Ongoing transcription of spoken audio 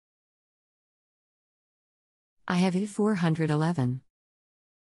I have E411.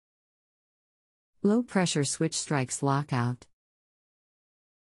 Low pressure switch strikes lockout.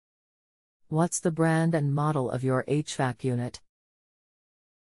 What's the brand and model of your HVAC unit?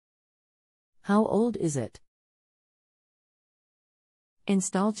 How old is it?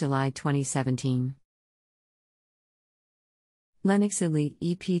 Installed July 2017. Lennox Elite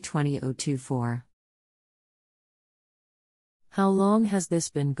EP20024. How long has this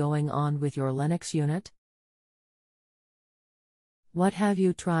been going on with your Lennox unit? What have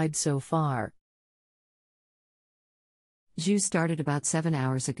you tried so far? Jus started about 7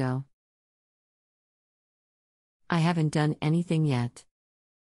 hours ago. I haven't done anything yet.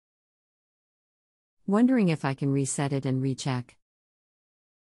 Wondering if I can reset it and recheck.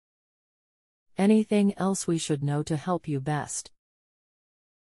 Anything else we should know to help you best?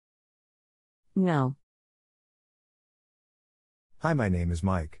 No. Hi, my name is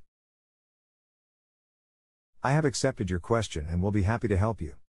Mike. I have accepted your question and will be happy to help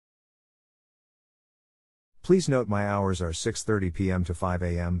you. Please note my hours are 6:30 p.m. to 5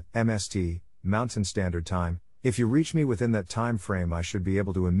 a.m. MST, Mountain Standard Time. If you reach me within that time frame, I should be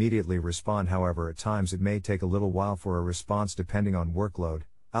able to immediately respond. However, at times it may take a little while for a response depending on workload.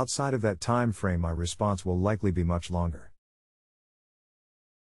 Outside of that time frame, my response will likely be much longer.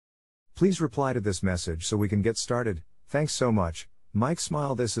 Please reply to this message so we can get started. Thanks so much, Mike.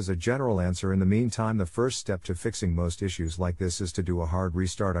 Smile. This is a general answer. In the meantime, the first step to fixing most issues like this is to do a hard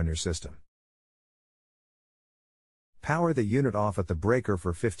restart on your system. Power the unit off at the breaker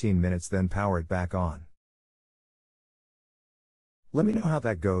for 15 minutes, then power it back on. Let me know how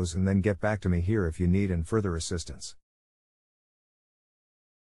that goes and then get back to me here if you need any further assistance.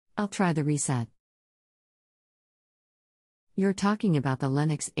 I'll try the reset. You're talking about the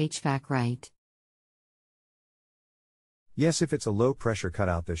Lennox HVAC, right? Yes, if it's a low pressure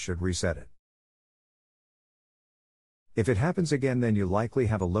cutout, this should reset it. If it happens again, then you likely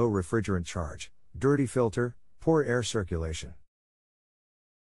have a low refrigerant charge, dirty filter, poor air circulation.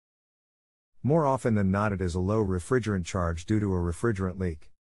 More often than not, it is a low refrigerant charge due to a refrigerant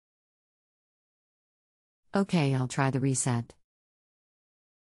leak. Okay, I'll try the reset.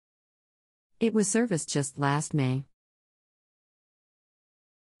 It was serviced just last May.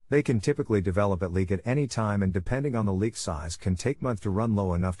 They can typically develop a leak at any time, and depending on the leak size can take months to run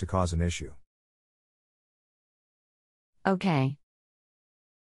low enough to cause an issue. Okay.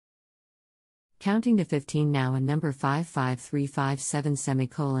 Counting to 15 now, and number 55357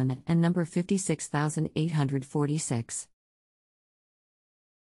 semicolon and number 56846.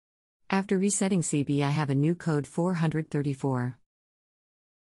 After resetting CB, I have a new code 434.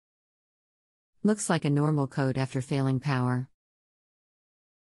 Looks like a normal code after failing power.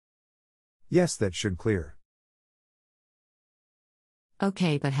 Yes, that should clear.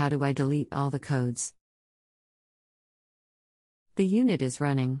 Okay, but how do I delete all the codes? The unit is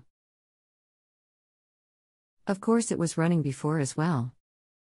running. Of course, it was running before as well.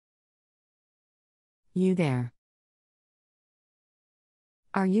 You there?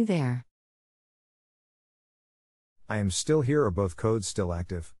 Are you there? I am still here. Are both codes still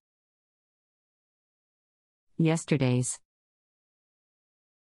active? Yesterday's.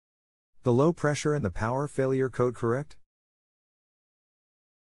 The low pressure and the power failure code correct?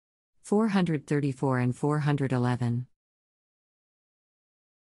 434 and 411.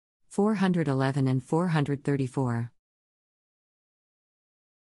 411 and 434.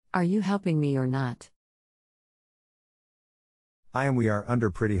 Are you helping me or not? I am. We are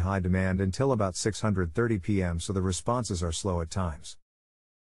under pretty high demand until about 6:30 p.m., so the responses are slow at times.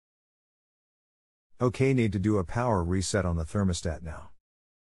 Okay, need to do a power reset on the thermostat now.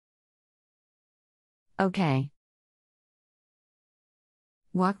 Okay.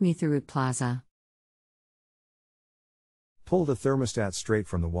 Walk me through it, Plaza. Pull the thermostat straight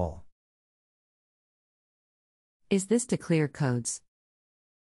from the wall. Is this to clear codes?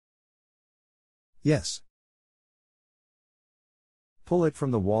 Yes. Pull it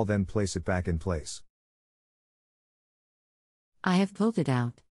from the wall, then place it back in place. I have pulled it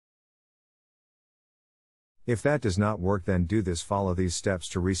out. If that does not work, then do this. Follow these steps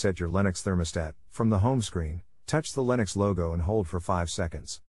to reset your Lennox thermostat. From the home screen, touch the Lennox logo and hold for 5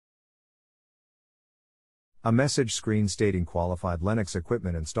 seconds. A message screen stating qualified Lennox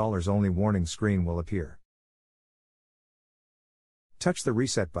equipment installers only warning screen will appear. Touch the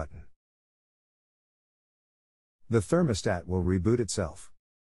reset button. The thermostat will reboot itself.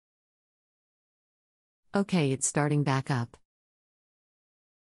 Okay, it's starting back up.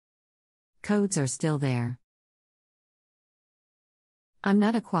 Codes are still there. I'm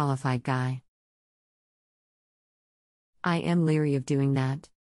not a qualified guy. I am leery of doing that.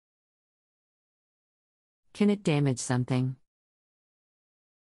 Can it damage something?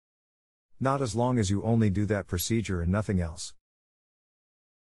 Not as long as you only do that procedure and nothing else.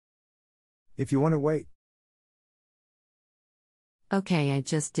 If you want to wait. Okay, I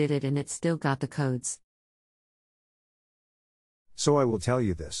just did it and it still got the codes. So I will tell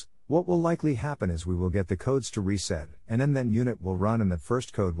you this. What will likely happen is we will get the codes to reset, and then unit will run and that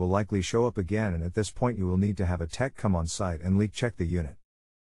first code will likely show up again, and at this point you will need to have a tech come on site and leak check the unit.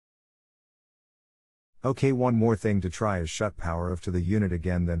 Okay, one more thing to try is shut power off to the unit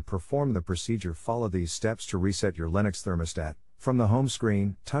again, then perform the procedure. Follow these steps to reset your Lennox thermostat. From the home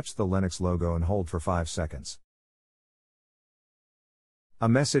screen, touch the Lennox logo and hold for 5 seconds. A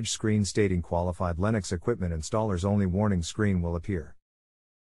message screen stating qualified Lennox equipment installers only warning screen will appear.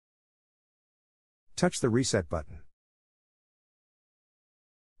 Touch the reset button.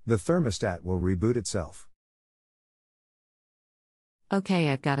 The thermostat will reboot itself. Okay,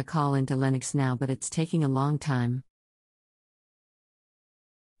 I've got a call into Lennox now, but it's taking a long time.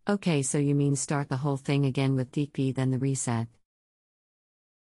 Okay, so you mean start the whole thing again with DP then the reset?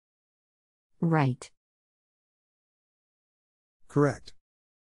 Right. Correct.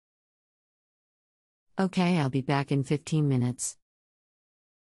 Okay, I'll be back in 15 minutes.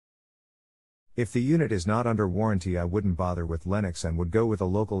 If the unit is not under warranty, I wouldn't bother with Lennox and would go with a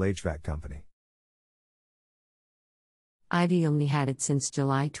local HVAC company. I've only had it since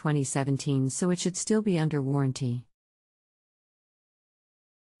July 2017, so it should still be under warranty.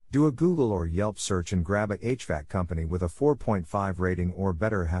 Do a Google or Yelp search and grab a HVAC company with a 4.5 rating or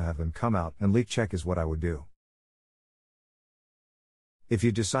better. Have them come out and leak check is what I would do. If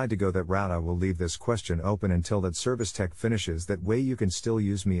you decide to go that route, I will leave this question open until that service tech finishes. That way you can still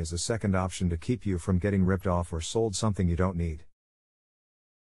use me as a second option to keep you from getting ripped off or sold something you don't need.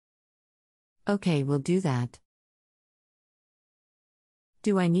 Okay, we'll do that.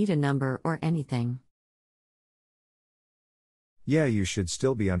 Do I need a number or anything? Yeah, you should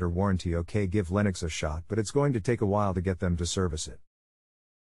still be under warranty. Okay, give Lennox a shot, but it's going to take a while to get them to service it.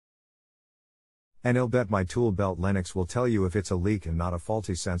 And I'll bet my tool belt Lennox will tell you if it's a leak and not a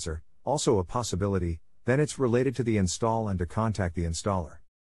faulty sensor, also a possibility, then it's related to the install and to contact the installer.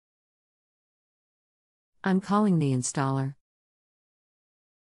 I'm calling the installer.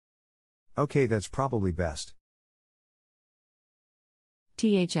 Okay, that's probably best.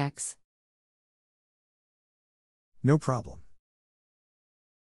 THX. No problem.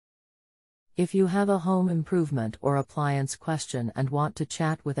 If you have a home improvement or appliance question and want to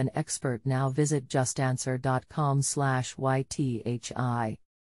chat with an expert now, visit JustAnswer.com/YTHI.